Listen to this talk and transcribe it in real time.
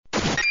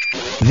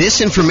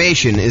This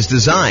information is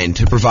designed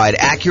to provide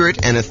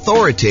accurate and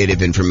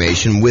authoritative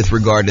information with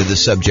regard to the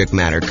subject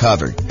matter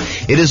covered.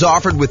 It is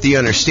offered with the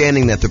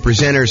understanding that the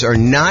presenters are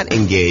not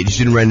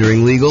engaged in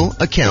rendering legal,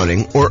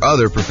 accounting, or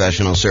other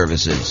professional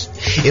services.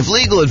 If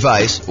legal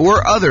advice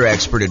or other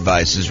expert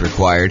advice is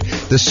required,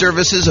 the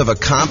services of a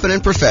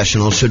competent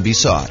professional should be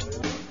sought.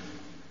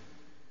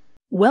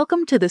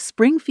 Welcome to the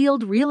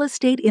Springfield Real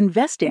Estate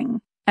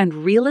Investing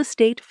and Real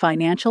Estate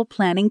Financial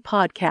Planning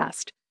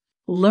Podcast.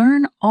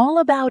 Learn all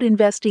about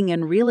investing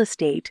in real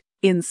estate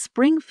in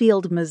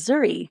Springfield,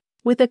 Missouri,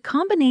 with a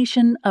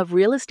combination of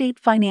real estate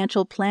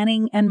financial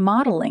planning and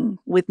modeling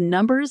with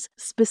numbers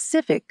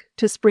specific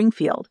to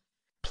Springfield,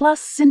 plus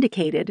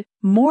syndicated,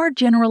 more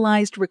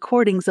generalized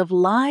recordings of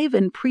live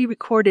and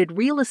pre-recorded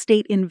real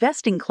estate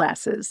investing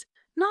classes,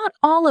 not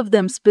all of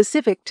them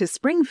specific to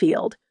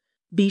Springfield.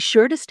 Be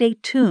sure to stay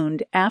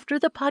tuned after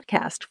the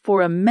podcast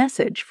for a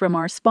message from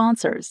our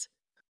sponsors.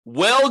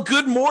 Well,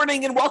 good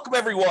morning and welcome,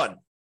 everyone.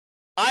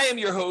 I am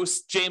your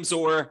host, James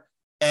Orr,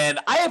 and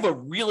I have a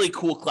really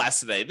cool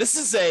class today. This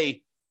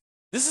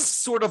is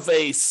sort of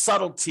a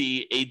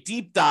subtlety, a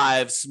deep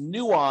dive, some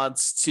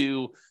nuance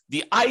to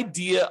the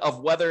idea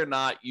of whether or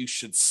not you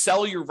should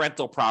sell your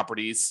rental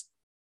properties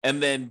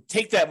and then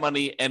take that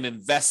money and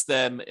invest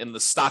them in the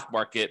stock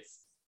market,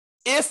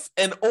 if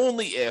and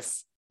only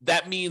if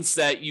that means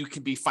that you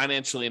can be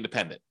financially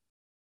independent.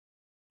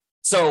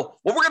 So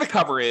what we're going to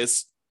cover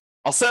is,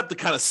 I'll set up the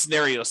kind of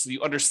scenario so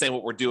you understand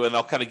what we're doing.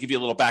 I'll kind of give you a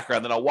little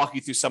background, then I'll walk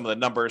you through some of the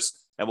numbers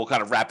and we'll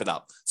kind of wrap it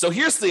up. So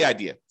here's the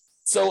idea.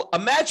 So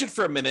imagine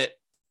for a minute,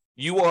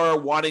 you are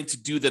wanting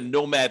to do the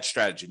nomad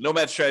strategy.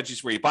 Nomad strategy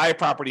is where you buy a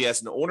property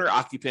as an owner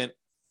occupant.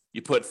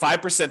 You put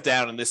 5%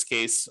 down in this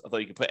case, although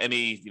you can put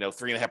any,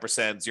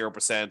 3.5%,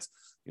 0%,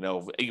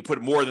 you can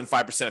put more than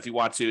 5% if you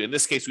want to. In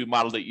this case, we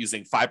modeled it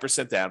using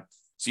 5% down.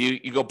 So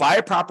you go buy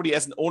a property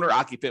as an owner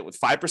occupant with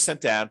 5%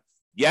 down.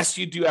 Yes,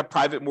 you do have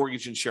private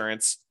mortgage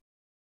insurance,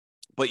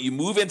 but you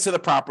move into the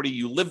property,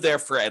 you live there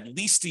for at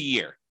least a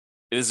year.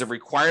 It is a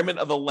requirement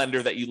of the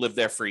lender that you live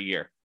there for a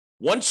year.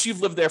 Once you've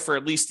lived there for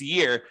at least a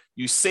year,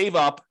 you save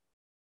up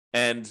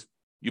and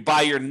you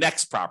buy your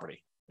next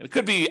property. And it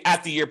could be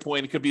at the year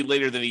point, it could be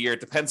later than a year. It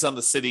depends on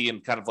the city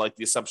and kind of like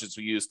the assumptions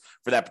we use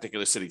for that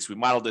particular city. So we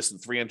modeled this in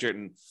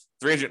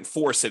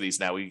 304 cities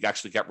now. We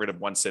actually got rid of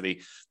one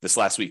city this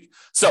last week.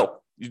 So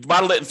you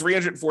modeled it in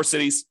 304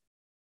 cities.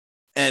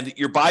 And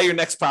you buy your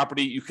next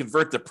property, you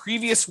convert the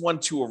previous one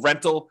to a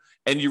rental,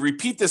 and you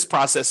repeat this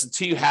process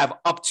until you have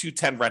up to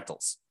 10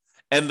 rentals.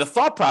 And the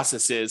thought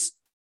process is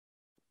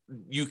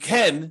you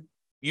can,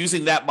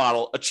 using that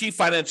model, achieve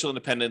financial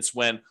independence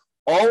when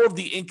all of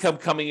the income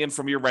coming in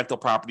from your rental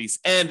properties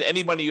and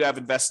any money you have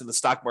invested in the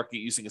stock market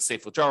using a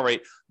safe withdrawal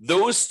rate,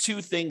 those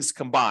two things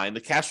combined,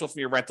 the cash flow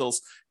from your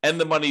rentals and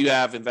the money you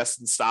have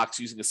invested in stocks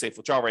using a safe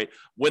withdrawal rate,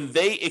 when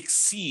they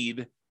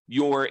exceed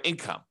your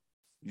income,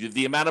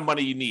 the amount of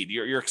money you need,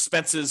 your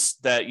expenses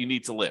that you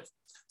need to live.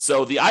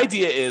 So the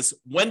idea is,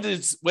 when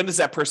does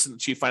that person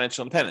achieve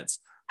financial independence?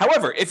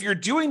 However, if you're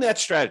doing that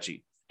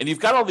strategy and you've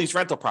got all these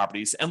rental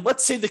properties, and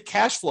let's say the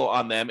cash flow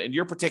on them in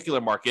your particular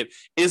market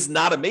is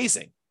not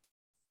amazing,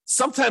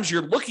 sometimes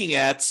you're looking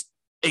at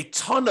a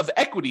ton of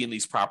equity in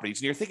these properties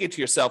and you're thinking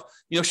to yourself,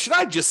 should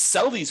I just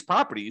sell these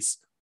properties,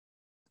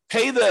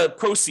 pay the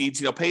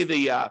proceeds, pay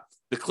the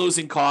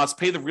closing costs,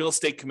 pay the real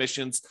estate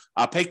commissions,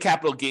 pay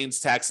capital gains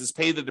taxes,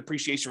 pay the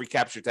depreciation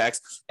recapture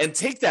tax, and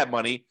take that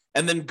money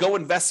and then go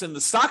invest in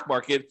the stock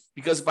market?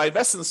 Because if I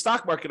invest in the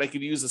stock market, I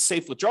can use a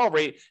safe withdrawal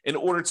rate in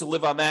order to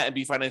live on that and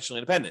be financially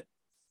independent.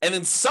 And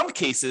in some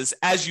cases,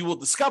 as you will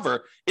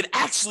discover, it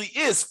actually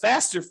is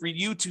faster for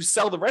you to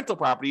sell the rental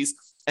properties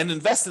and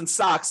invest in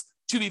stocks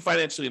to be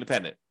financially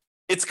independent.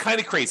 It's kind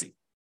of crazy.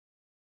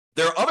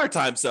 There are other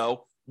times,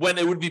 though, when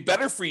it would be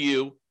better for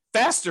you,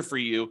 faster for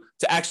you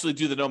to actually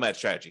do the nomad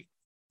strategy.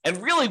 And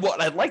really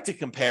what I'd like to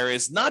compare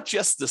is not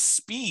just the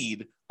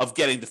speed of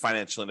getting to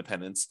financial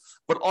independence,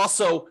 but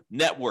also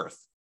net worth.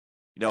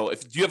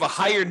 If you have a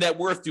higher net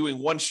worth doing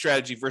one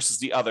strategy versus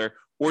the other,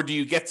 or do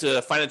you get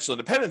to financial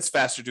independence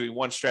faster doing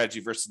one strategy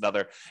versus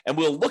another? And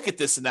we'll look at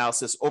this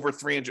analysis over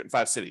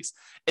 305 cities.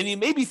 And you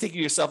may be thinking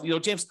to yourself,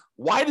 James,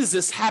 why does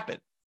this happen?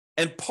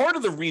 And part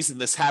of the reason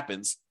this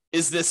happens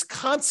is this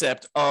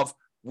concept of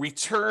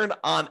return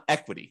on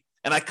equity.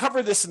 And I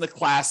covered this in the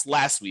class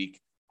last week.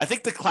 I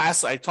think the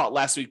class I taught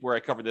last week where I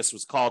covered this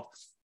was called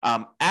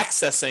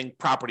accessing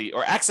property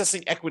or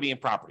accessing equity in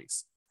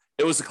properties.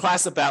 It was a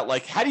class about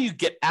how do you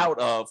get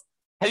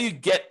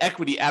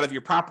equity out of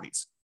your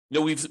properties?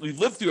 We've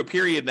lived through a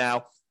period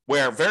now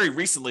where very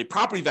recently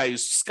property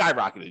values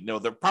skyrocketed.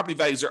 The property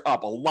values are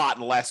up a lot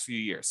in the last few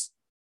years.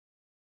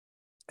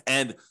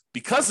 And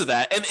because of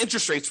that, and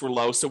interest rates were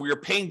low, so we were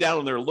paying down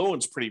on their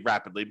loans pretty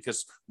rapidly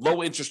because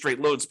low interest rate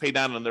loans pay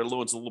down on their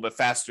loans a little bit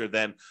faster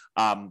than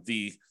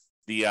the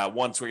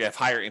ones where you have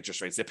higher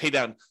interest rates. They pay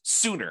down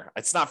sooner.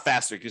 It's not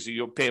faster because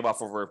you pay them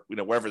off over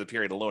wherever the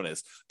period of loan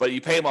is, but you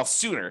pay them off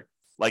sooner.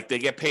 Like they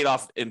get paid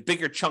off in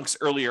bigger chunks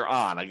earlier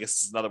on. I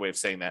guess is another way of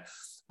saying that.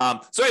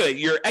 So anyway,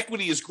 your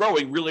equity is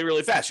growing really,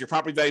 really fast. Your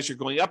property values are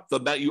going up. The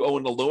amount you owe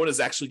in the loan is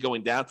actually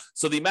going down.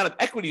 So the amount of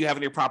equity you have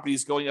in your property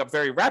is going up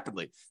very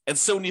rapidly. And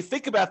so when you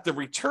think about the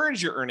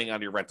returns you're earning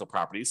on your rental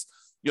properties,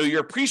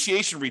 your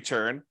appreciation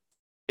return,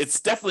 it's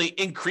definitely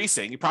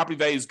increasing. Your property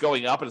value is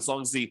going up. And as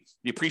long as the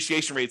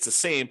appreciation rate is the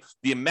same,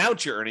 the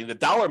amount you're earning, the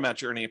dollar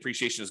amount you're earning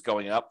appreciation is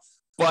going up.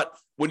 But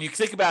when you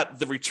think about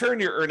the return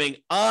you're earning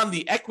on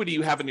the equity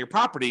you have in your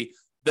property,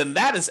 then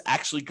that is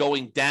actually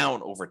going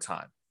down over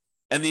time.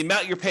 And the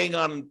amount you're paying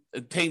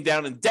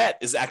down in debt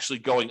is actually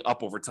going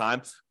up over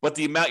time. But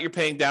the amount you're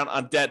paying down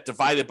on debt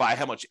divided by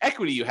how much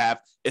equity you have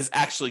is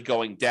actually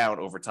going down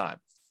over time.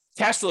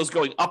 Cash flow is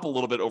going up a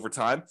little bit over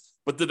time,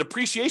 but the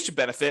depreciation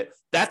benefit,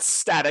 that's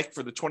static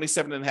for the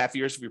 27 and a half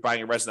years if you're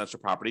buying a residential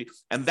property.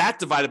 And that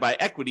divided by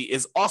equity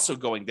is also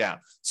going down.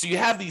 So you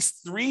have these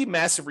three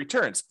massive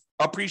returns: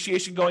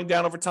 appreciation going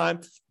down over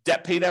time,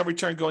 debt pay down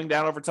return going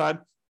down over time,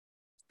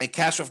 and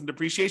cash flow from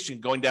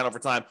depreciation going down over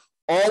time,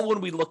 all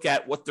when we look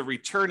at what the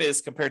return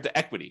is compared to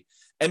equity.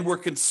 And we're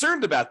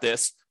concerned about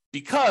this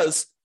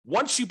because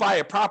once you buy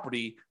a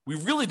property, we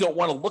really don't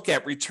want to look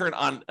at return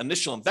on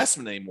initial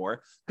investment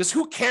anymore, because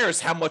who cares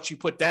how much you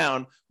put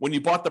down when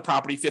you bought the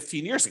property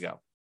 15 years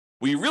ago?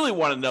 What you really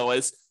want to know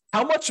is,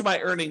 how much am I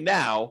earning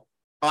now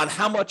on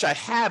how much I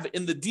have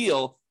in the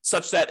deal,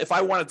 such that if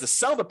I wanted to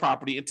sell the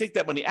property and take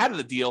that money out of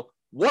the deal,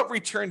 what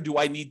return do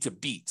I need to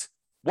beat?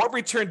 What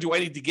return do I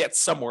need to get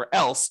somewhere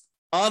else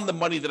on the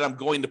money that I'm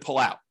going to pull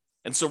out?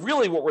 And so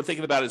really what we're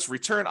thinking about is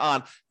return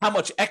on how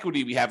much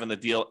equity we have in the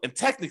deal. And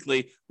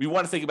technically, we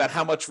want to think about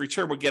how much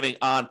return we're getting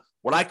on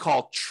what I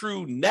call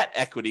true net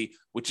equity,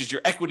 which is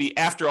your equity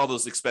after all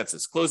those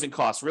expenses: closing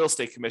costs, real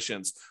estate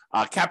commissions,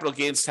 capital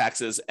gains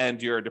taxes,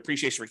 and your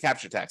depreciation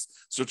recapture tax.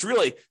 So it's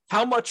really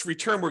how much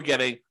return we're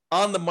getting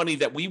on the money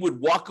that we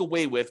would walk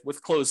away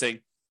with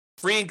closing,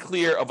 free and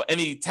clear of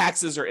any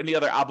taxes or any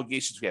other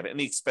obligations we have,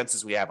 any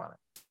expenses we have on it.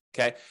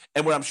 Okay.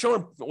 And what I'm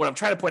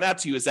trying to point out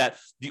to you is that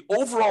the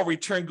overall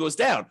return goes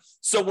down.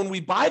 So when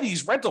we buy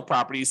these rental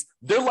properties,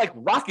 they're like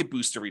rocket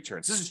booster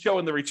returns. This is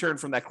showing the return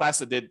from that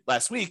class I did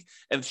last week,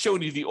 and it's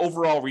showing you the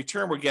overall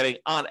return we're getting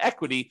on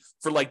equity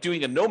for like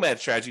doing a nomad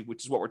strategy,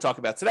 which is what we're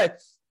talking about today.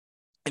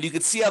 And you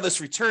can see how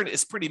this return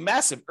is pretty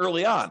massive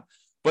early on.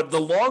 But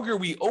the longer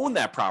we own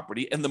that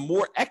property and the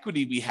more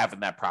equity we have in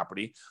that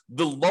property,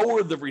 the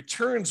lower the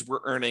returns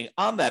we're earning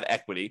on that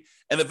equity,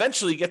 and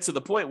eventually get to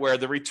the point where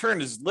the return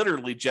is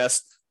literally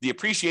just the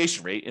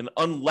appreciation rate, an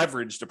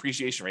unleveraged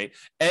appreciation rate,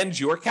 and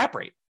your cap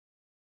rate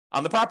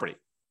on the property.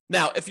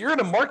 Now, if you're in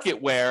a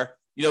market where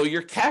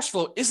your cash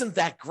flow isn't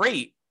that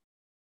great,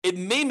 it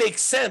may make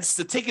sense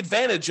to take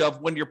advantage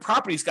of when your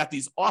property's got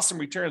these awesome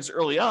returns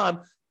early on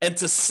and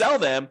to sell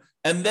them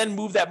and then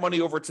move that money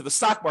over to the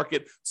stock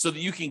market so that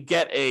you can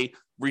get a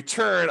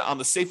return on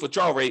the safe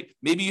withdrawal rate.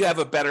 Maybe you have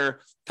a better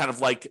kind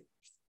of like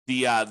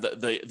the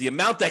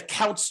amount that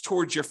counts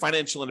towards your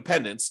financial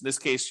independence. In this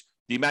case,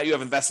 the amount you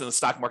have invested in the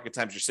stock market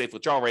times your safe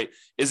withdrawal rate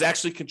is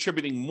actually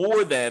contributing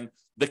more than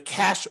the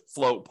cash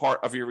flow part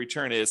of your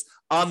return is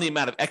on the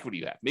amount of equity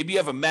you have. Maybe you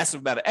have a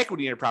massive amount of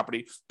equity in your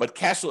property, but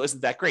cash flow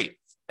isn't that great.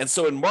 And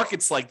so in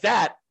markets like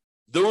that,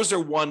 those are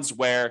ones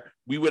where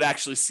we would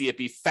actually see it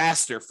be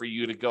faster for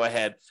you to go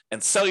ahead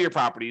and sell your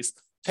properties,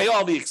 pay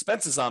all the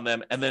expenses on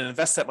them, and then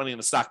invest that money in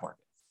the stock market.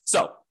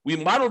 So we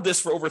modeled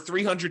this for over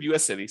 300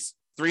 U.S. cities.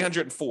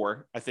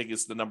 304, I think,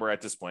 is the number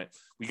at this point.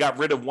 We got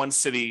rid of one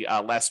city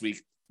last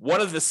week.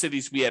 One of the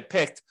cities we had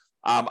picked,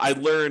 I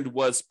learned,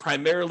 was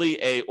primarily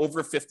a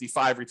over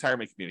 55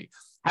 retirement community.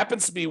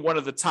 Happens to be one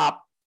of the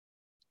top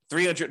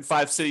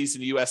 305 cities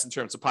in the U.S. in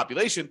terms of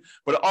population,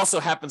 but it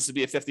also happens to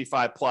be a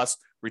 55 plus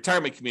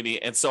retirement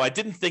community. And so I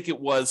didn't think it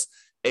was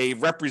a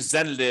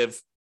representative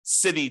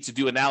city to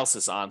do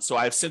analysis on. So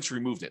I've since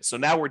removed it. So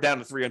now we're down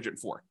to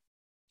 304.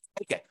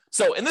 Okay.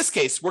 So in this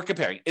case, we're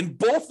comparing in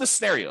both the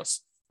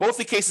scenarios, both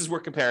the cases we're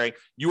comparing,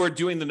 you are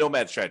doing the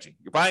nomad strategy.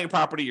 You're buying a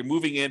property, you're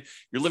moving in,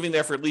 you're living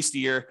there for at least a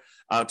year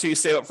until you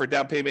save up for a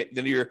down payment.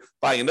 Then you're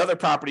buying another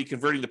property,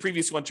 converting the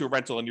previous one to a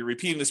rental, and you're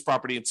repeating this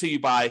property until you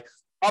buy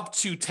up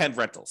to 10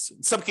 rentals.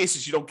 In some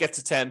cases, you don't get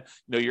to 10.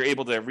 You're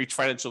able to reach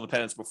financial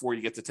independence before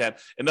you get to 10.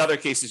 In other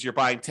cases, you're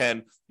buying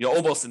 10,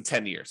 almost in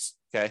 10 years.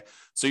 Okay.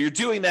 So you're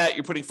doing that.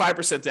 You're putting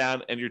 5%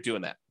 down and you're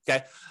doing that.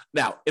 Okay.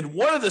 Now, in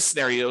one of the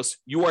scenarios,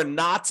 you are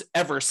not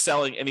ever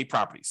selling any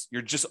properties.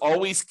 You're just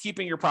always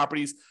keeping your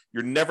properties.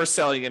 You're never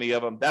selling any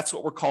of them. That's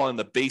what we're calling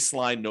the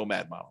baseline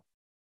nomad model.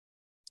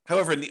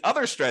 However, in the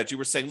other strategy,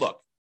 we're saying,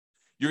 look,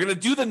 you're going to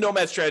do the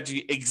nomad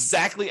strategy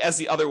exactly as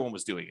the other one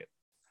was doing it.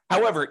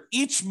 However,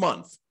 each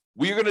month,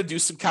 we're going to do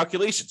some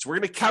calculations. We're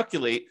going to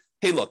calculate,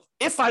 hey, look,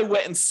 if I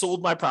went and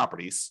sold my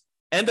properties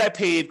and I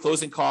paid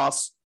closing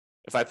costs,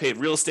 if I paid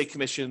real estate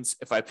commissions,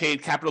 if I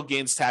paid capital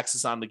gains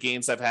taxes on the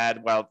gains I've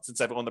had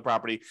since I've owned the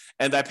property,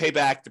 and I pay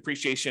back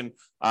depreciation,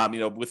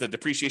 with a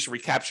depreciation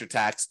recapture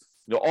tax,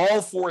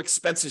 all 4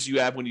 expenses you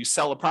have when you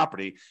sell a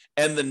property,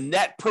 and the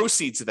net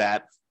proceeds of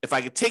that if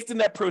I could take the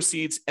net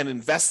proceeds and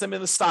invest them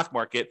in the stock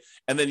market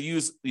and then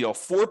use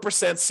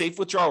 4% safe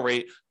withdrawal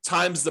rate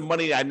times the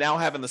money I now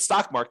have in the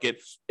stock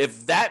market,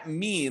 if that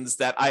means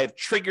that I have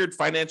triggered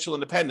financial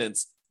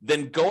independence,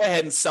 then go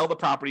ahead and sell the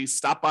properties,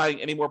 stop buying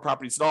any more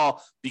properties at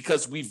all,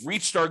 because we've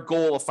reached our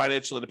goal of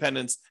financial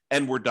independence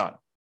and we're done.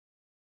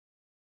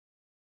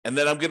 And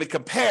then I'm going to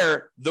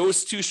compare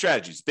those two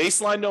strategies,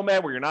 baseline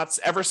Nomad, where you're not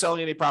ever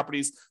selling any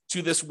properties,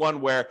 to this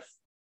one where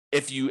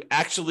if you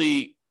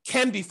actually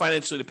can be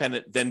financially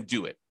independent, then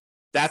do it.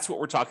 That's what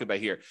we're talking about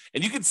here.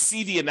 And you can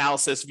see the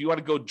analysis if you want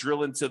to go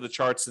drill into the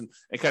charts and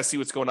kind of see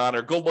what's going on,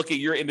 or go look at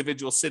your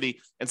individual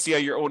city and see how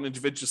your own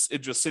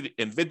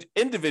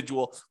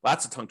individual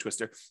lots of tongue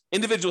twister,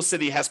 individual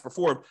city has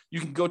performed. You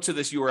can go to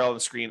this URL on the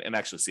screen and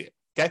actually see it.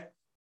 Okay.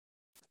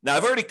 Now,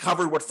 I've already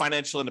covered what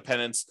financial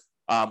independence.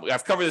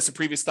 I've covered this in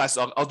previous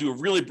classes. I'll do a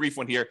really brief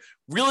one here.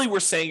 Really, we're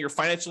saying you're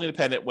financially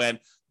independent when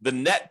the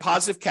net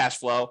positive cash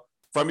flow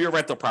from your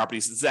rental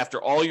properties is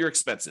after all your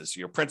expenses,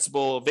 your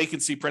principal,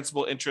 vacancy,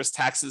 principal, interest,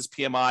 taxes,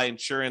 PMI,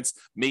 insurance,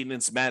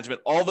 maintenance, management,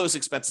 all those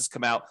expenses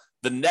come out.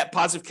 The net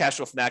positive cash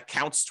flow from that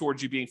counts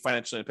towards you being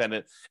financially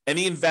independent.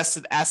 Any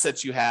invested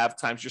assets you have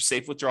times your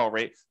safe withdrawal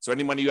rate. So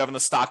any money you have in the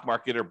stock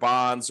market or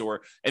bonds,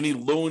 or any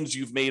loans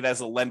you've made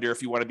as a lender,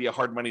 if you want to be a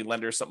hard money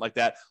lender or something like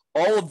that,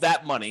 all of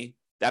that money,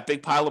 that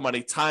big pile of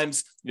money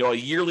times a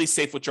yearly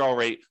safe withdrawal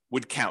rate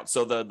would count.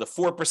 So the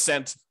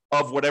 4%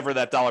 of whatever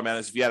that dollar amount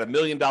is, if you had $1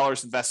 million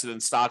invested in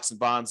stocks and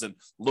bonds and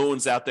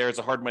loans out there as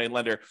a hard money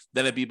lender,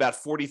 then it'd be about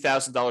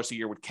 $40,000 a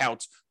year would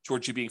count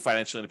towards you being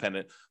financially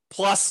independent.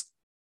 Plus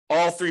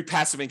all three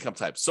passive income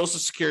types, Social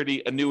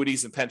Security,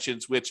 annuities, and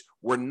pensions, which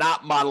we're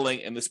not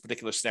modeling in this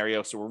particular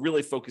scenario. So we're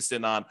really focused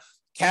in on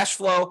cash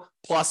flow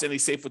plus any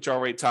safe withdrawal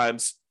rate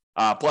times.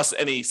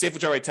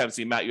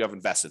 The amount you have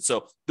invested.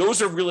 So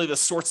those are really the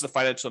sorts of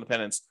financial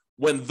independence.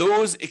 When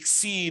those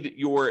exceed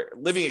your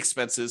living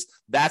expenses,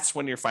 that's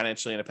when you're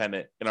financially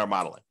independent in our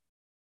modeling.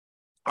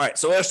 All right,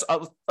 so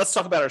let's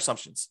talk about our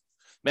assumptions.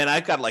 Man,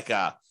 I've got like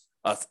a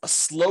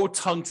slow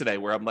tongue today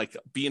where I'm like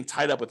being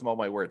tied up with all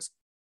my words.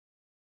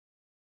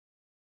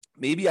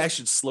 Maybe I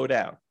should slow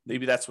down.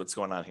 Maybe that's what's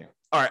going on here.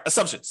 All right,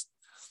 assumptions.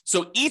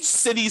 So each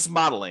city's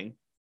modeling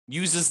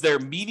uses their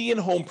median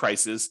home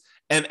prices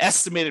and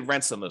estimated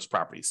rents on those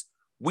properties.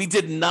 We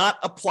did not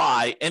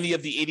apply any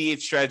of the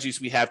 88 strategies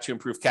we have to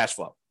improve cash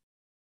flow.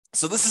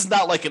 So this is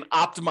not like an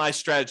optimized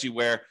strategy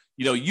where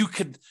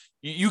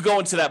you go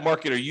into that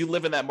market, or you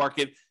live in that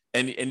market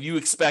and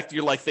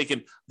you're like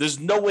thinking, there's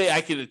no way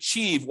I can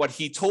achieve what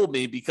he told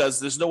me because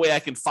there's no way I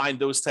can find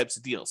those types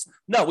of deals.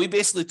 No, we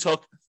basically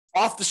took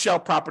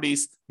off-the-shelf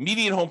properties,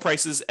 median home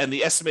prices, and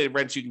the estimated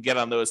rents you can get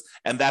on those,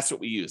 and that's what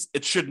we use.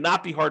 It should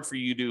not be hard for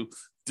you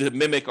to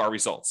mimic our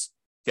results.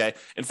 Okay.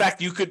 In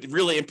fact, you could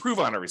really improve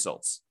on our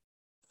results.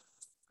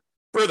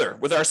 Further,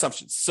 with our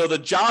assumptions. So the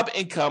job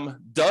income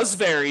does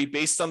vary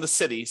based on the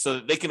city so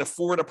that they can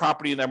afford a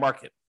property in their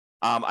market.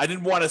 I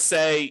didn't want to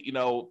say,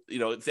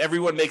 if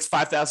everyone makes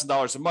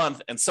 $5,000 a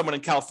month and someone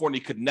in California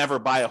could never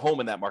buy a home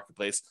in that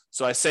marketplace.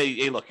 So I say,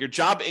 hey, look, your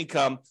job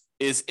income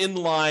is in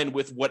line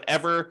with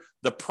whatever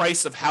the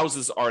price of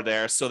houses are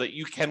there so that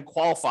you can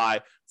qualify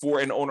for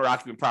an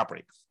owner-occupant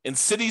property. In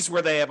cities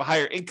where they have a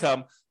higher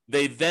income,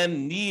 they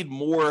then need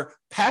more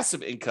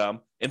passive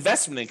income,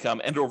 investment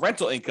income, and or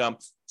rental income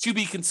to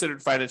be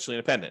considered financially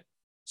independent.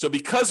 So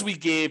because we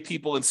gave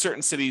people in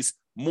certain cities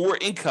more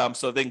income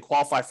so they can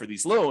qualify for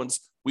these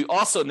loans, we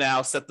also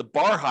now set the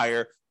bar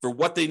higher for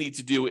what they need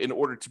to do in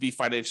order to be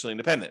financially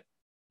independent.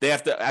 They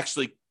have to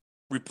actually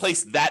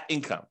replace that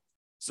income.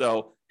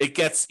 So it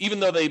gets, even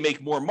though they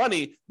make more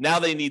money, now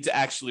they need to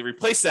actually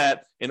replace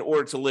that in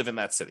order to live in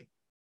that city.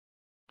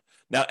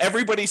 Now,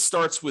 everybody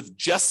starts with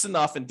just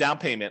enough in down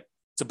payment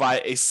to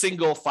buy a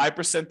single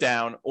 5%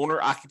 down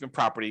owner-occupant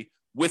property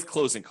with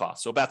closing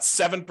costs. So about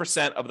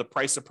 7% of the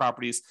price of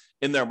properties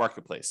in their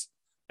marketplace.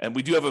 And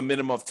we do have a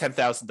minimum of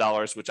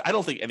 $10,000, which I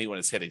don't think anyone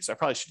is hitting. So I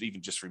probably should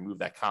even just remove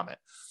that comment.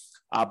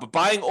 But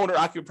buying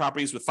owner-occupant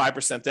properties with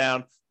 5%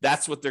 down,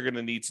 that's what they're going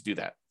to need to do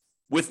that.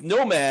 With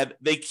Nomad,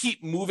 they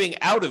keep moving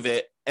out of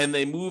it and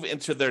they move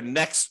into their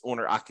next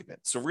owner-occupant.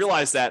 So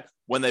realize that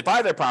when they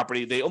buy their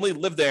property, they only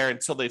live there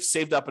until they've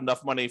saved up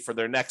enough money for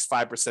their next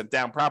 5%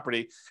 down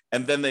property,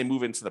 and then they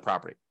move into the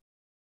property.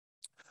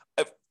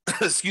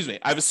 Excuse me.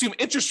 I've assumed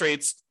interest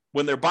rates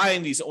when they're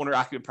buying these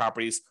owner-occupant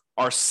properties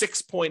are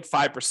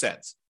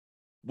 6.5%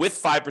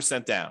 with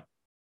 5% down.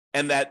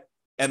 And that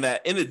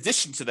in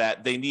addition to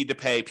that, they need to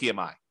pay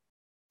PMI,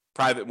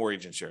 private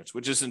mortgage insurance,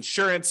 which is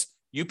insurance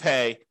you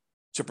pay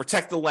to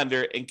protect the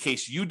lender in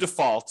case you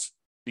default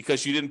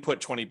because you didn't put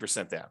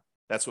 20% down.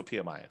 That's what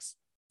PMI is.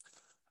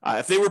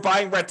 If they were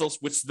buying rentals,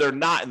 which they're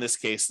not in this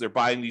case, they're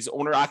buying these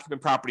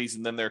owner-occupant properties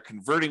and then they're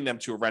converting them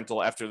to a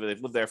rental after they've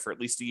lived there for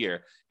at least a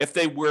year. If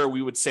they were,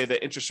 we would say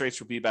that interest rates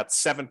would be about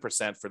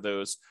 7% for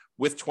those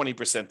with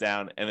 20%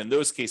 down. And in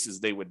those cases,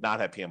 they would not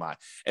have PMI.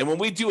 And when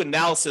we do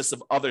analysis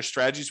of other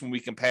strategies, when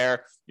we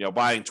compare,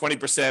 buying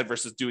 20%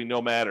 versus doing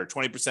Nomad, or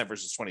 20%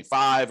 versus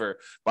 25, or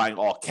buying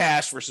all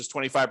cash versus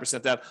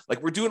 25% down,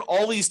 like we're doing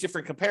all these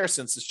different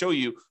comparisons to show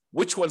you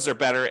which ones are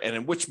better and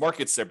in which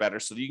markets they're better,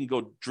 so that you can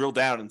go drill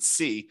down and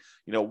see,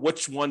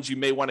 which ones you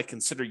may want to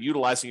consider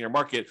utilizing in your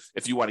market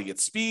if you want to get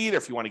speed or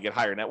if you want to get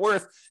higher net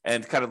worth,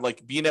 and kind of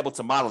like being able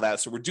to model that.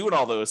 So we're doing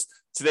all those.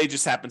 Today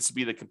just happens to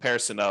be the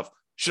comparison of,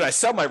 should I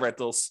sell my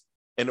rentals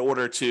in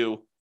order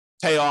to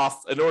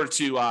invest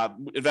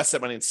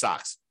that money in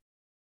stocks?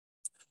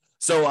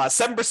 So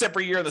 7% per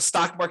year in the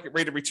stock market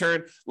rate of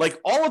return, like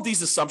all of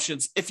these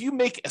assumptions, if you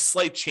make a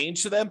slight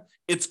change to them,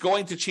 it's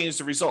going to change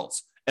the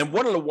results. And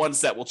one of the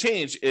ones that will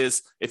change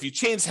is if you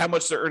change how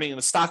much they're earning in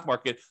the stock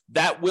market,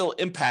 that will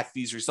impact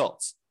these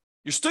results.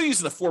 You're still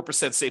using the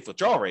 4% safe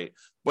withdrawal rate,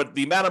 but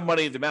the amount of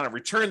money, the amount of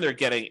return they're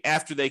getting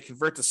after they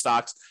convert to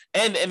stocks,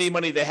 and any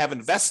money they have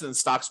invested in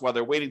stocks while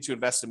they're waiting to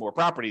invest in more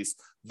properties,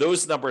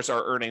 those numbers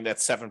are earning that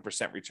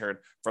 7% return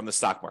from the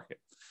stock market.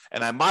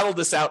 And I modeled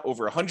this out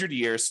over 100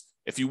 years.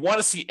 If you want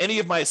to see any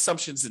of my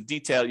assumptions in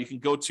detail, you can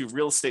go to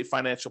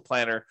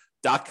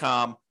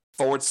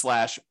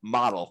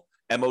realestatefinancialplanner.com/model,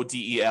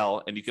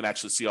 MODEL, and you can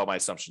actually see all my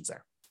assumptions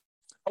there.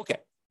 Okay,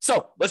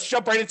 so let's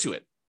jump right into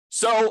it.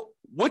 So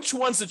which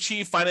ones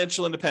achieve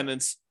financial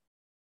independence?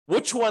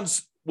 Which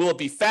ones will it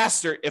be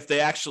faster if they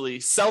actually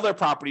sell their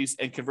properties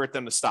and convert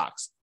them to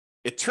stocks?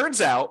 It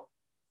turns out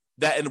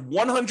that in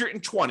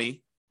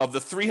 120 of the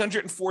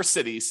 304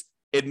 cities,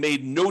 it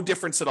made no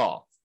difference at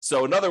all.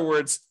 So in other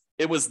words,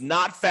 it was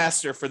not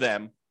faster for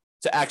them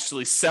to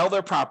actually sell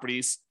their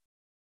properties,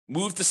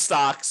 move to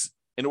stocks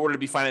in order to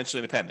be financially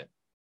independent.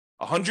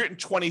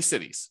 120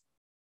 cities,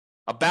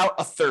 about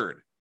a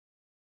third.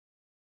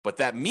 But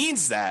that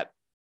means that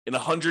in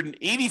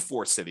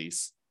 184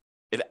 cities,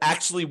 it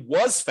actually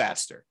was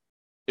faster.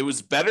 It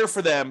was better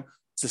for them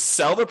to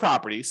sell their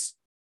properties,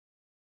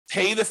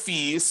 pay the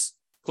fees,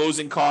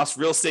 closing costs,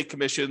 real estate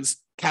commissions,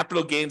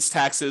 capital gains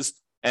taxes,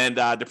 and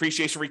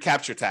depreciation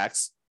recapture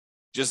tax.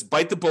 Just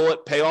bite the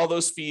bullet, pay all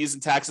those fees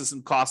and taxes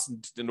and costs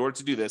in order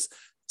to do this.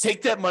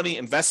 Take that money,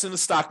 invest in the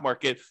stock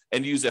market,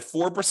 and use a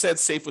 4%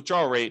 safe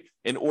withdrawal rate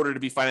in order to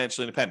be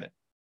financially independent.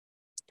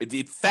 It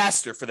did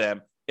faster for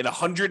them in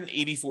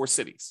 184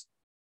 cities.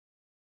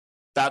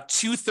 About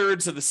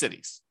 2/3 of the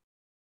cities.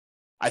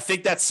 I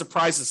think that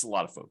surprises a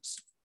lot of folks.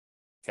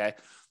 Okay.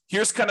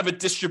 Here's kind of a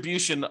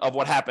distribution of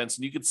what happens.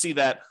 And you can see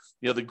that,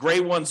 the gray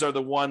ones are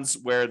the ones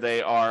where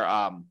they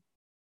are,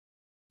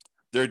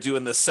 they're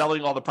doing the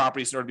selling all the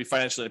properties in order to be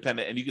financially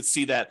independent. And you can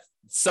see that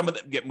some of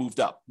them get moved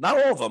up. Not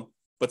all of them,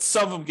 but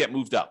some of them get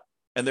moved up.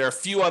 And there are a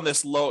few on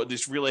this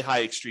really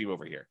high extreme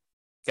over here.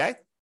 Okay.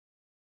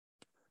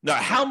 Now,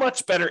 how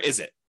much better is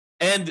it?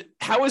 And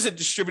how is it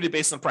distributed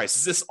based on price?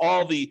 Is this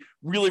all the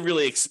really,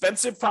 really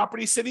expensive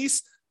property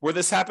cities where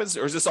this happens?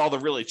 Or is this all the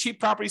really cheap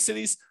property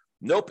cities?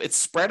 Nope, it's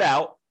spread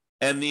out.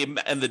 And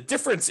the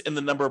difference in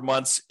the number of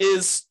months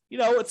is,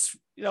 it's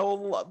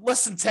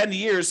less than 10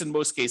 years in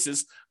most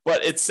cases,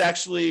 but it's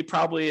actually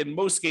probably in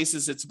most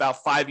cases, it's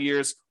about 5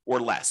 years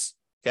or less.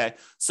 Okay.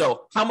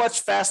 So how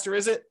much faster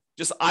is it?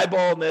 Just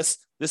eyeballing this.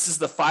 This is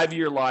the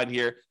 5-year line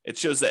here. It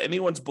shows that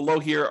anyone's below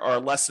here are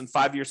less than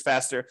 5 years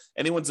faster.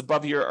 Anyone's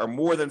above here are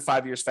more than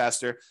 5 years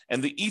faster.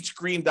 And each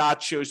green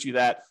dot shows you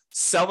that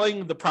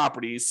selling the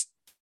properties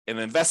and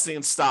investing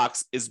in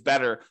stocks is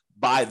better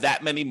by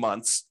that many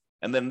months.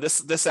 And then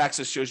this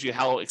axis shows you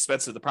how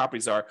expensive the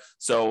properties are.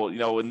 So,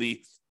 in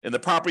the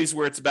properties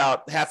where it's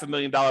about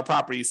 $500,000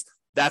 properties,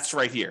 that's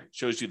right here.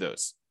 Shows you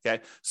those.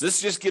 Okay. So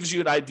this just gives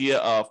you an idea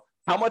of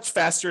how much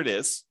faster it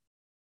is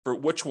for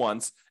which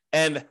ones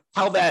and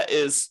how that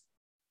is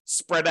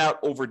spread out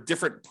over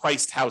different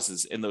priced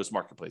houses in those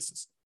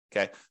marketplaces.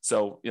 Okay.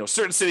 So,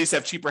 certain cities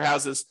have cheaper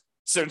houses,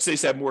 certain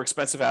cities have more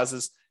expensive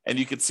houses, and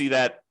you can see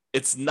that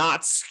it's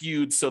not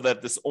skewed so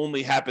that this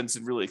only happens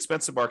in really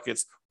expensive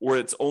markets, or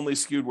it's only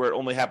skewed where it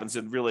only happens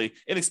in really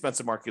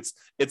inexpensive markets.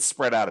 It's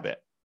spread out a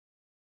bit.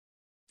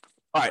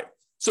 All right.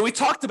 So we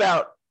talked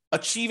about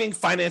achieving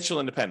financial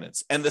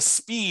independence and the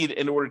speed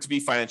in order to be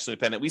financially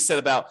independent. We said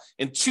about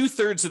in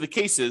 2/3 of the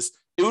cases,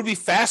 it would be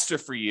faster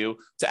for you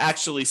to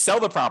actually sell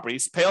the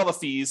properties, pay all the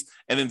fees,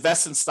 and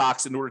invest in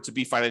stocks in order to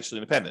be financially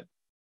independent.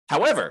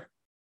 However,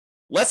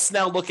 let's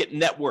now look at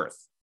net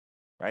worth,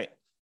 right?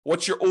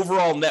 What's your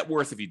overall net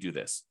worth if you do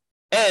this?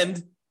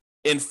 And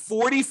in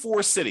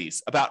 44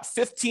 cities, about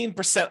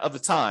 15% of the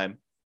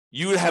time,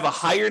 you would have a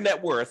higher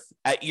net worth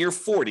at year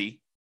 40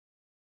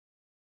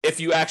 if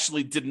you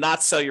actually did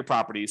not sell your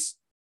properties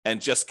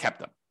and just kept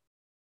them.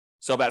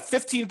 So about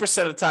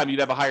 15% of the time,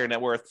 you'd have a higher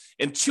net worth.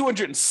 In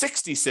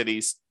 260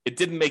 cities, it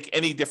didn't make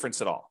any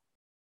difference at all.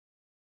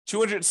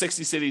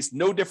 260 cities,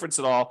 no difference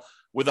at all.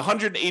 With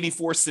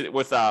 184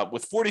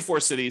 with 44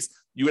 cities,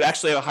 you would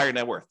actually have a higher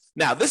net worth.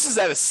 Now, this is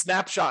at a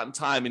snapshot in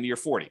time in year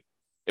 40.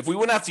 If we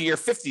went out to year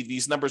 50,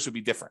 these numbers would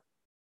be different,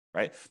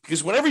 right?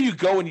 Because whenever you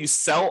go and you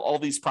sell all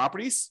these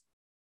properties,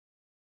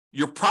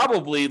 you're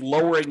probably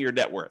lowering your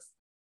net worth.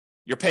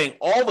 You're paying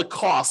all the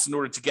costs in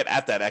order to get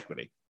at that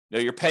equity.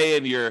 You're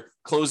paying your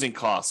closing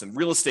costs and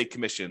real estate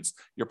commissions.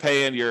 You're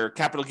paying your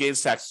capital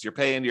gains taxes. You're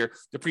paying your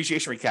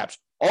depreciation recapture.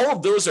 All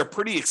of those are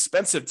pretty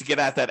expensive to get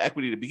at that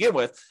equity to begin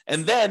with.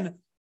 And then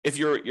if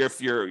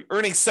you're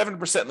earning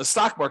 7% in the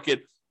stock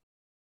market,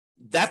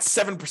 that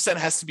 7%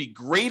 has to be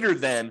greater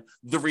than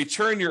the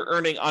return you're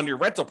earning on your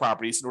rental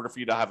properties in order for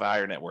you to have a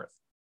higher net worth,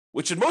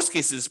 which in most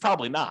cases is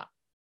probably not.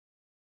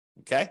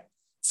 Okay?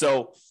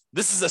 So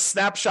this is a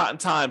snapshot in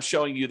time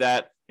showing you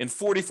that in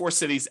 44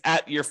 cities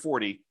at year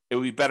 40, it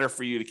would be better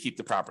for you to keep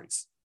the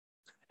properties.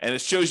 And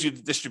it shows you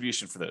the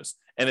distribution for those.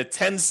 And it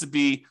tends to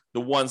be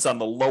the ones on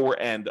the lower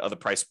end of the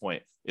price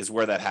point is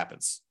where that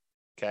happens.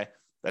 Okay?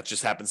 That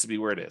just happens to be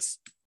where it is.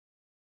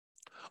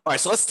 All right,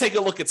 so let's take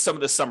a look at some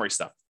of the summary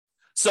stuff.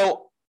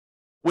 So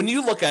when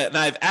you look at it, and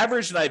I have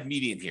average and I have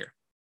median here.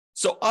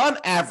 So on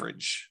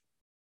average,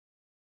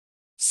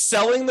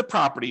 selling the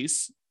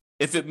properties,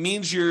 if it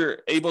means you're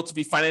able to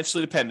be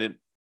financially independent,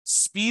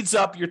 speeds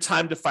up your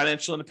time to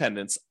financial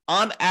independence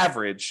on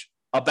average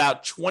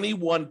about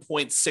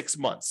 21.6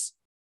 months,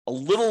 a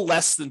little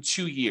less than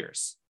 2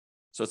 years.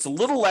 So it's a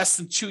little less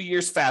than 2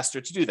 years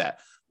faster to do that.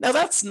 Now,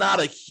 that's not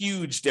a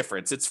huge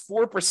difference. It's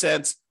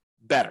 4%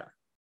 better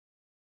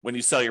when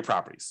you sell your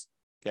properties,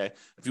 okay?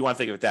 If you want to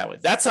think of it that way.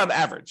 That's on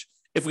average.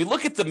 If we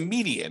look at the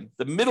median,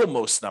 the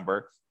middlemost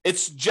number,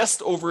 it's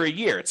just over a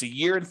year. It's a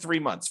year and 3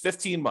 months,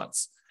 15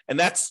 months. And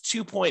that's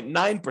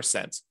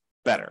 2.9%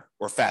 better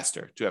or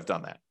faster to have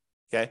done that,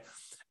 okay?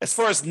 As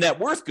far as net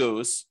worth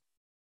goes,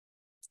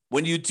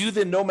 when you do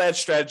the Nomad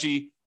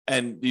strategy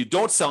and you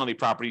don't sell any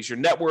properties, your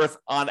net worth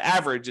on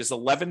average is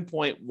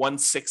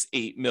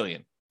 $11.168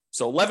 million.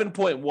 So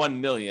 $11.1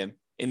 million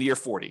in year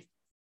 40.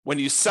 When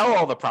you sell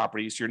all the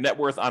properties, your net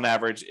worth on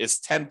average is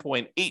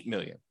 $10.8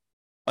 million,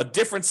 a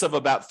difference of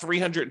about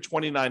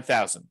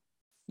 $329,000.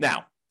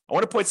 Now, I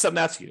want to point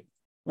something out to you.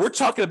 We're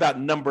talking about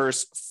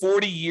numbers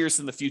 40 years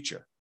in the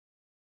future.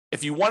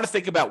 If you want to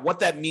think about what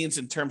that means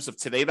in terms of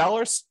today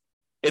dollars,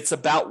 it's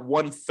about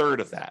 1/3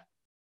 of that.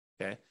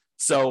 Okay.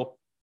 So,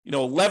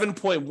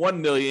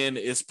 11.1 million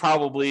is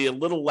probably a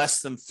little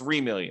less than 3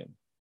 million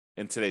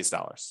in today's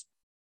dollars.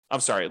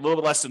 I'm sorry, a little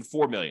bit less than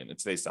 4 million in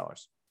today's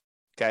dollars.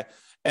 Okay.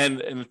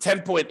 And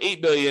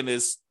 10.8 million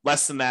is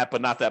less than that,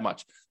 but not that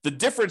much. The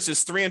difference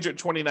is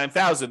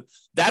 329,000.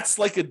 That's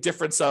like a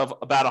difference of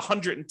about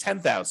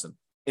 110,000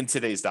 in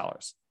today's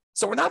dollars.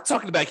 So we're not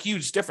talking about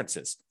huge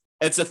differences.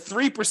 It's a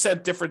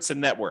 3% difference in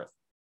net worth.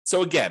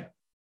 So again,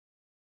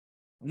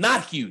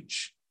 not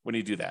huge when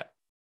you do that.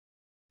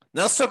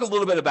 Now let's talk a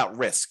little bit about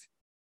risk.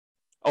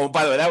 Oh,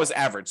 by the way, that was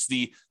average.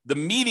 The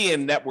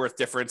median net worth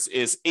difference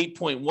is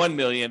 8.1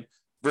 million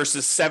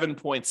versus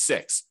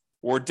 7.6,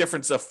 or a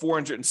difference of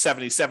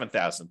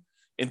 477,000.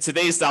 In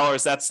today's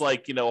dollars, that's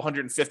like,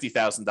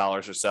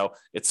 $150,000 or so.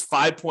 It's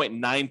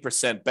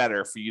 5.9%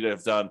 better for you to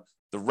have done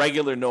the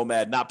regular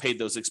Nomad, not paid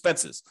those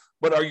expenses.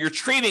 But you're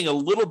trading a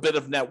little bit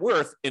of net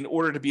worth in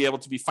order to be able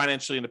to be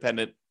financially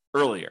independent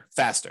earlier,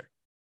 faster.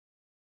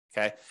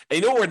 Okay.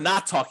 And what we're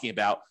not talking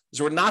about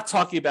is we're not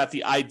talking about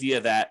the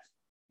idea that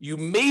you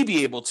may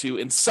be able to,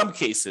 in some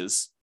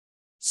cases,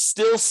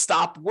 still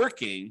stop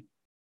working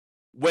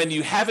when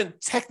you haven't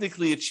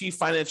technically achieved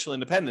financial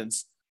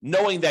independence,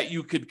 knowing that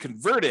you could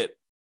convert it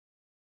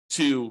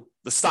to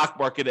the stock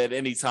market at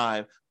any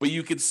time, but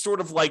you could sort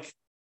of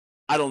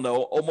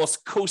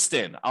almost coast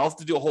in. I'll have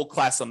to do a whole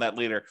class on that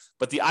later.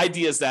 But the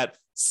idea is that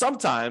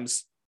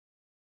sometimes,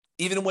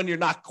 even when you're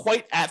not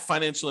quite at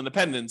financial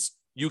independence,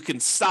 you can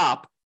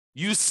stop,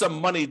 use some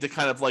money to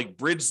kind of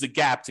bridge the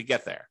gap to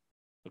get there.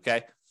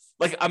 Okay.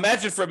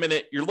 Imagine for a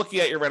minute, you're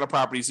looking at your rental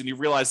properties and you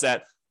realize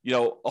that,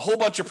 a whole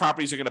bunch of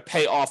properties are going to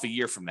pay off a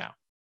year from now,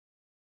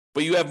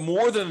 but you have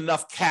more than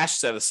enough cash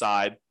set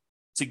aside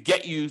to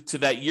get you to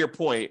that year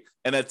point.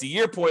 And at the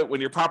year point,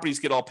 when your properties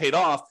get all paid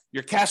off,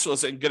 your cash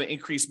flows are going to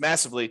increase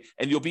massively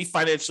and you'll be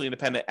financially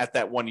independent at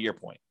that 1 year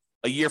point,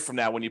 a year from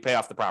now when you pay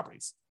off the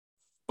properties.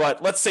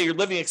 But let's say your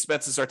living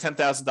expenses are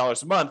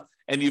 $10,000 a month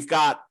and you've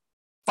got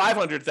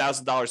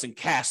 $500,000 in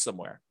cash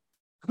somewhere.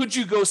 Could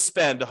you go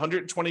spend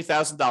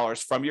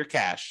 $120,000 from your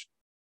cash,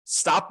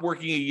 stop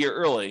working a year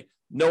early,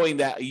 knowing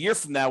that a year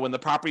from now when the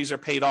properties are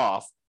paid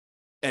off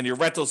and your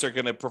rentals are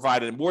going to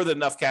provide more than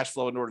enough cash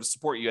flow in order to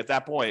support you at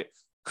that point,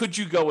 could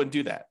you go and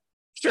do that?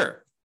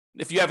 Sure.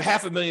 If you have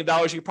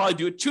 $500,000, you could probably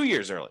do it 2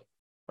 years early,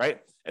 right?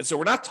 And so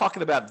we're not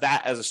talking about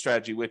that as a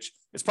strategy, which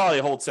is probably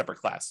a whole separate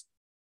class.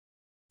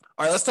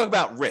 All right, let's talk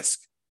about risk.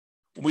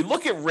 When we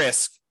look at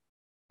risk,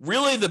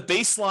 really the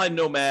baseline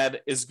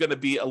Nomad is going to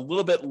be a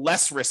little bit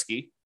less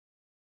risky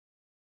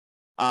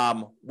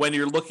when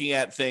you're looking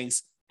at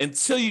things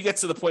until you get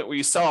to the point where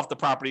you sell off the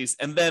properties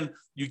and then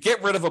you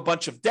get rid of a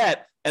bunch of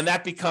debt, and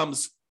that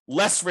becomes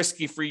less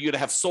risky for you to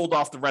have sold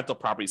off the rental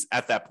properties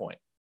at that point.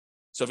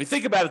 So if you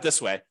think about it this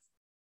way,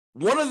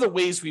 one of the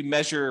ways we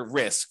measure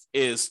risk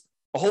is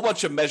a whole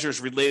bunch of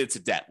measures related to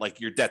debt, like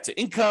your debt to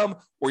income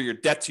or your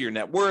debt to your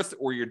net worth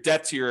or your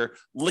debt to your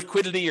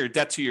liquidity or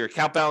debt to your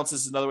account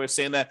balances, is another way of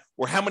saying that,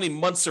 or how many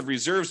months of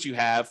reserves you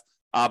have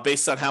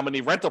based on how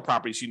many rental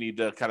properties you need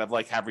to kind of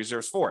have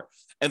reserves for.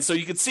 And so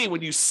you can see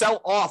when you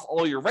sell off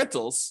all your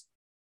rentals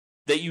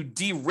that you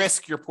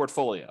de-risk your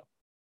portfolio.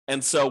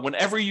 And so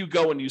whenever you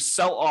go and you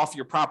sell off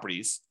your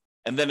properties,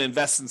 and then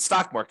invest in the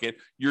stock market,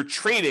 you're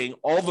trading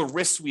all the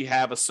risks we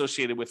have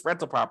associated with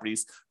rental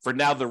properties for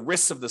now the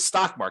risks of the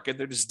stock market.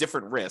 They're just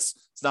different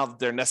risks. It's not that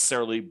they're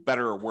necessarily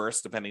better or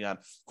worse, depending on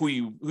who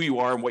you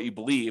are and what you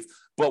believe.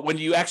 But when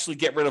you actually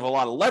get rid of a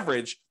lot of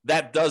leverage,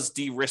 that does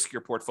de-risk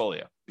your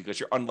portfolio because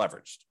you're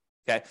unleveraged.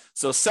 Okay.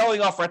 So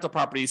selling off rental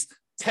properties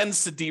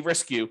tends to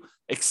de-risk you,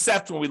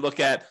 except when we look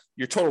at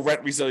your total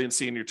rent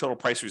resiliency and your total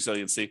price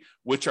resiliency,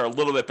 which are a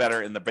little bit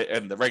better in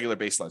the regular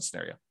baseline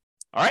scenario.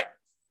 All right.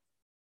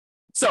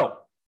 So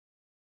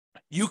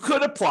you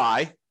could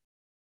apply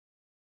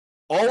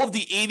all of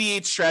the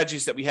 88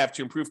 strategies that we have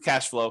to improve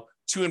cash flow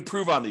to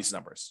improve on these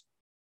numbers.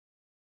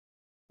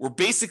 We're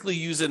basically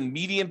using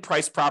median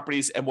price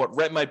properties and what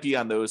rent might be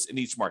on those in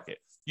each market.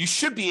 You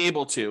should be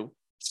able to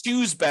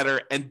choose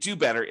better and do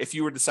better if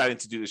you were deciding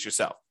to do this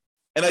yourself.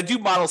 And I do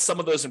model some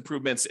of those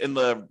improvements in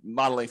the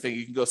modeling thing.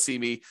 You can go see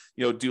me,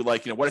 do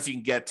like, what if you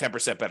can get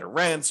 10% better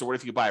rents, or what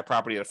if you buy a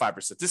property at a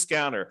 5%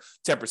 discount or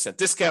 10%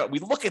 discount? We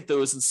look at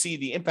those and see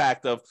the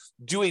impact of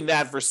doing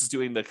that versus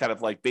doing the kind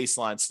of like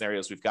baseline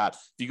scenarios we've got.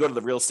 If you go to the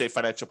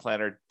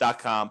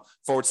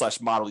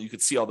realestatefinancialplanner.com/model, you can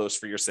see all those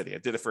for your city. I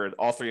did it for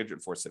all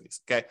 304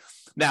 cities. Okay.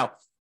 Now,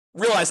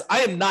 realize I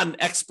am not an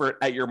expert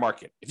at your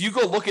market. If you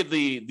go look at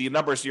the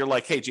numbers and you're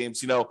like, hey,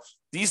 James,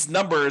 these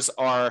numbers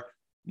are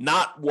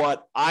not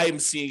what I'm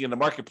seeing in the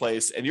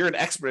marketplace, and you're an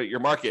expert at your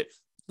market,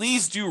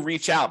 please do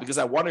reach out because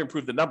I want to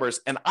improve the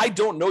numbers. And I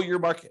don't know your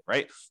market,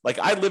 right? Like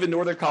I live in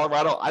Northern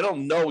Colorado. I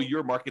don't know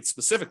your market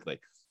specifically,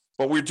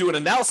 but we're doing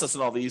analysis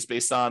on all these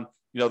based on,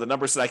 the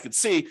numbers that I could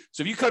see.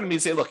 So if you come to me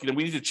and say, look, we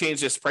need to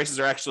change this. Prices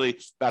are actually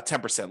about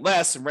 10%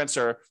 less and rents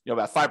are,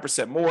 about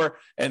 5% more.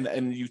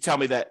 And you tell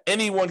me that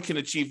anyone can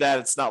achieve that.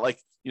 It's not like,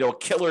 a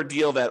killer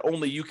deal that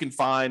only you can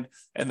find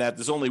and that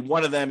there's only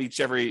one of them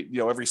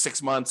every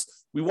 6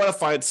 months. We want to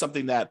find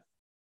something that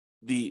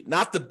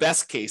not the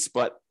best case,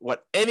 but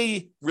what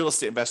any real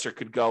estate investor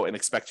could go and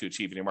expect to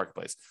achieve in your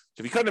marketplace.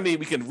 So if you come to me,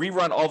 we can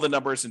rerun all the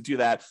numbers and do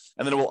that.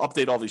 And then we'll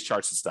update all these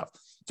charts and stuff.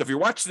 So if you're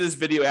watching this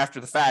video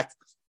after the fact,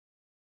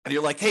 and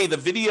you're like, hey,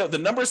 the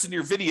numbers in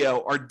your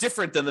video are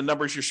different than the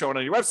numbers you're showing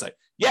on your website.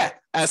 Yeah,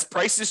 as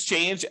prices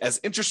change, as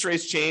interest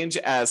rates change,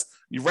 as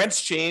your rents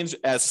change,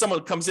 as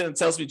someone comes in and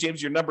tells me, James,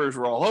 your numbers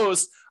were all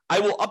hosed, I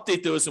will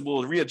update those and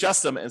we'll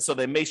readjust them. And so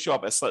they may show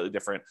up as slightly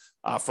different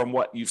from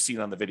what you've seen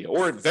on the video,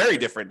 or very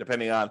different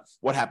depending on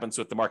what happens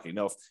with the market.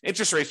 If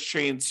interest rates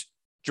change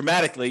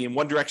dramatically in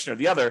one direction or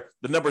the other,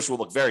 the numbers will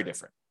look very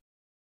different.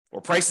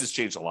 Or prices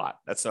change a lot.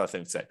 That's another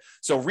thing to say.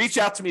 So reach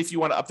out to me if you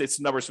want to update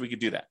some numbers so we can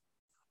do that.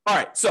 All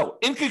right. So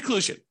in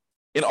conclusion,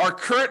 in our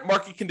current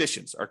market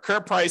conditions, our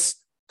current price,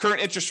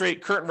 current interest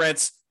rate, current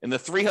rents in the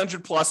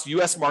 300 plus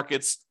US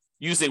markets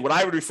using what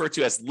I would refer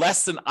to as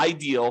less than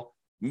ideal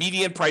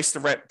median price to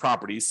rent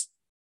properties,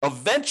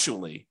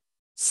 eventually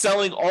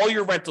selling all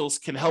your rentals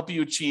can help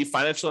you achieve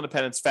financial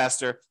independence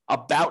faster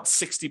about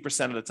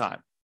 60% of the time.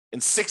 In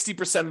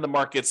 60% of the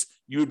markets,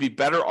 you would be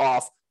better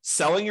off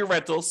selling your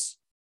rentals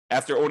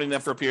after owning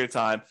them for a period of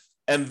time,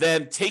 and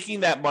then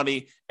taking that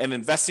money and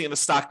investing in the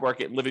stock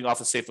market and living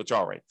off a safe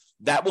withdrawal rate.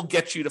 That will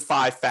get you to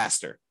 5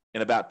 faster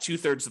in about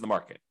 2/3 of the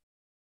market,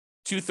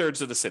 2/3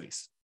 of the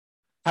cities.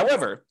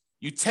 However,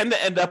 you tend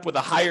to end up with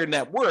a higher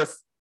net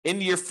worth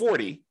in year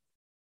 40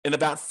 in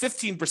about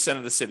 15%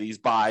 of the cities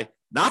by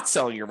not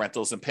selling your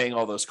rentals and paying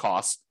all those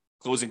costs,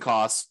 closing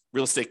costs,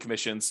 real estate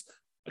commissions,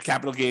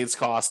 capital gains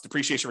costs,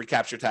 depreciation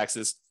recapture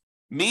taxes,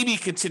 maybe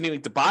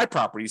continuing to buy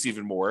properties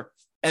even more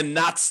and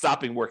not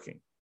stopping working.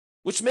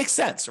 Which makes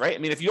sense, right? I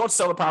mean, if you don't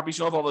sell the properties,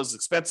 you don't have all those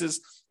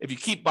expenses. If you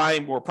keep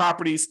buying more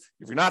properties,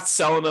 if you're not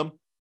selling them,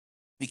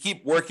 you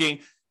keep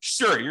working,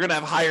 sure, you're going to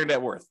have higher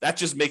net worth. That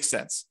just makes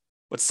sense.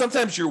 But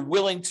sometimes you're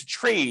willing to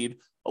trade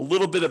a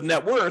little bit of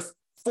net worth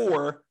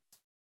for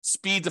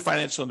speed to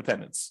financial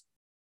independence.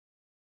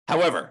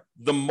 However,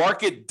 the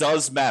market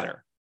does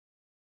matter.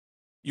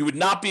 You would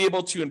not be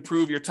able to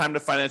improve your time to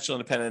financial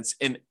independence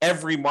in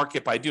every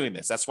market by doing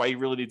this. That's why you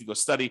really need to go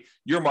study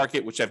your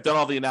market, which I've done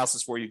all the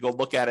analysis for you. Go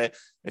look at it.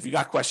 If you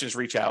got questions,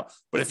 reach out.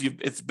 But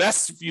it's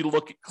best for you to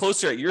look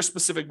closer at your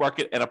specific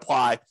market and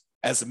apply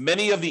as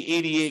many of the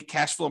 88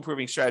 cash flow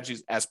improving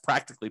strategies as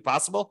practically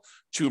possible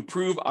to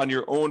improve on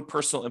your own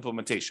personal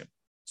implementation.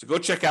 So go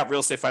check out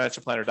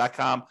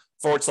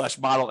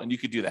realestatefinancialplanner.com/model, and you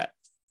could do that.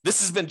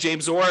 This has been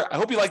James Orr. I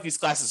hope you like these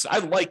classes. I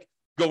like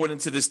going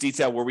into this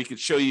detail where we could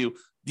show you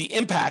the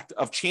impact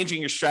of changing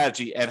your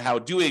strategy and how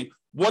doing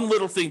one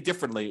little thing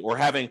differently or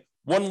having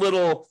one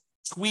little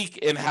tweak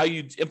in how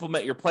you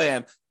implement your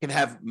plan can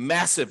have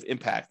massive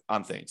impact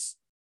on things,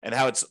 and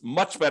how it's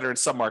much better in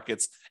some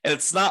markets. And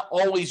it's not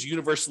always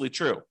universally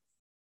true,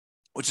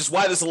 which is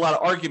why there's a lot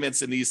of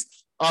arguments in these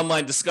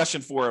online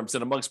discussion forums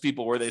and amongst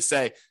people where they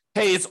say,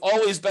 hey, it's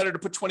always better to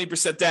put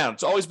 20% down.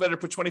 It's always better to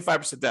put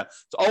 25% down.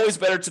 It's always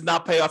better to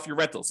not pay off your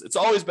rentals. It's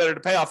always better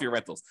to pay off your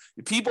rentals.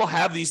 People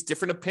have these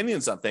different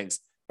opinions on things.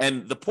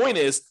 And the point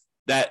is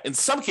that in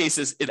some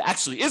cases, it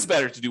actually is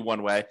better to do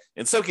one way.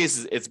 In some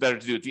cases, it's better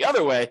to do it the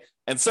other way.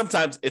 And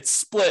sometimes it's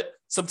split.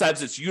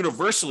 Sometimes it's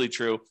universally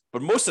true,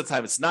 but most of the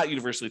time it's not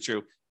universally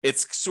true.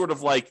 It's sort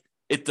of like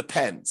It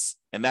depends.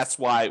 And that's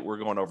why we're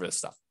going over this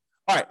stuff.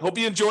 All right. Hope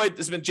you enjoyed.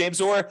 This has been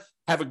James Orr.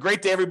 Have a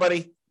great day,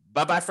 everybody.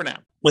 Bye-bye for now.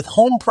 With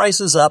home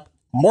prices up,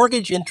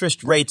 mortgage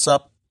interest rates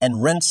up,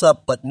 and rents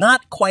up, but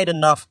not quite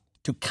enough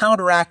to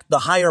counteract the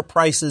higher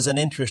prices and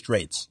interest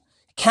rates,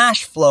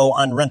 cash flow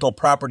on rental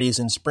properties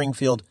in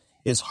Springfield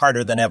is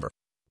harder than ever.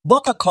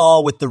 Book a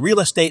call with the Real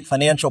Estate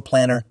Financial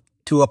Planner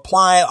to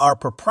apply our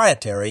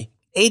proprietary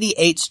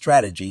 88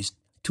 strategies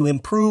to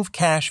improve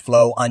cash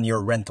flow on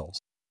your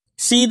rentals.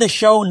 See the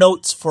show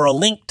notes for a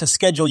link to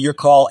schedule your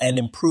call and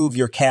improve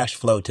your cash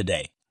flow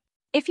today.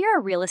 If you're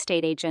a real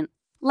estate agent,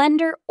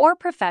 lender, or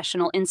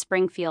professional in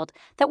Springfield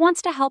that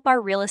wants to help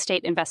our real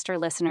estate investor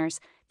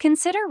listeners,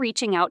 consider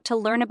reaching out to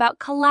learn about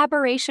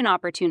collaboration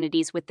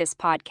opportunities with this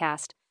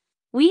podcast.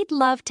 We'd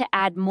love to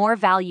add more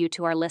value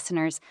to our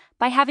listeners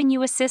by having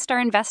you assist our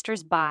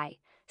investors buy,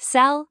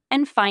 sell,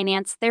 and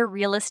finance their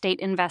real estate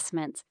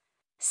investments.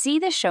 See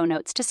the show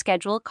notes to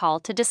schedule a call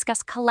to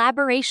discuss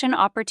collaboration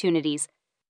opportunities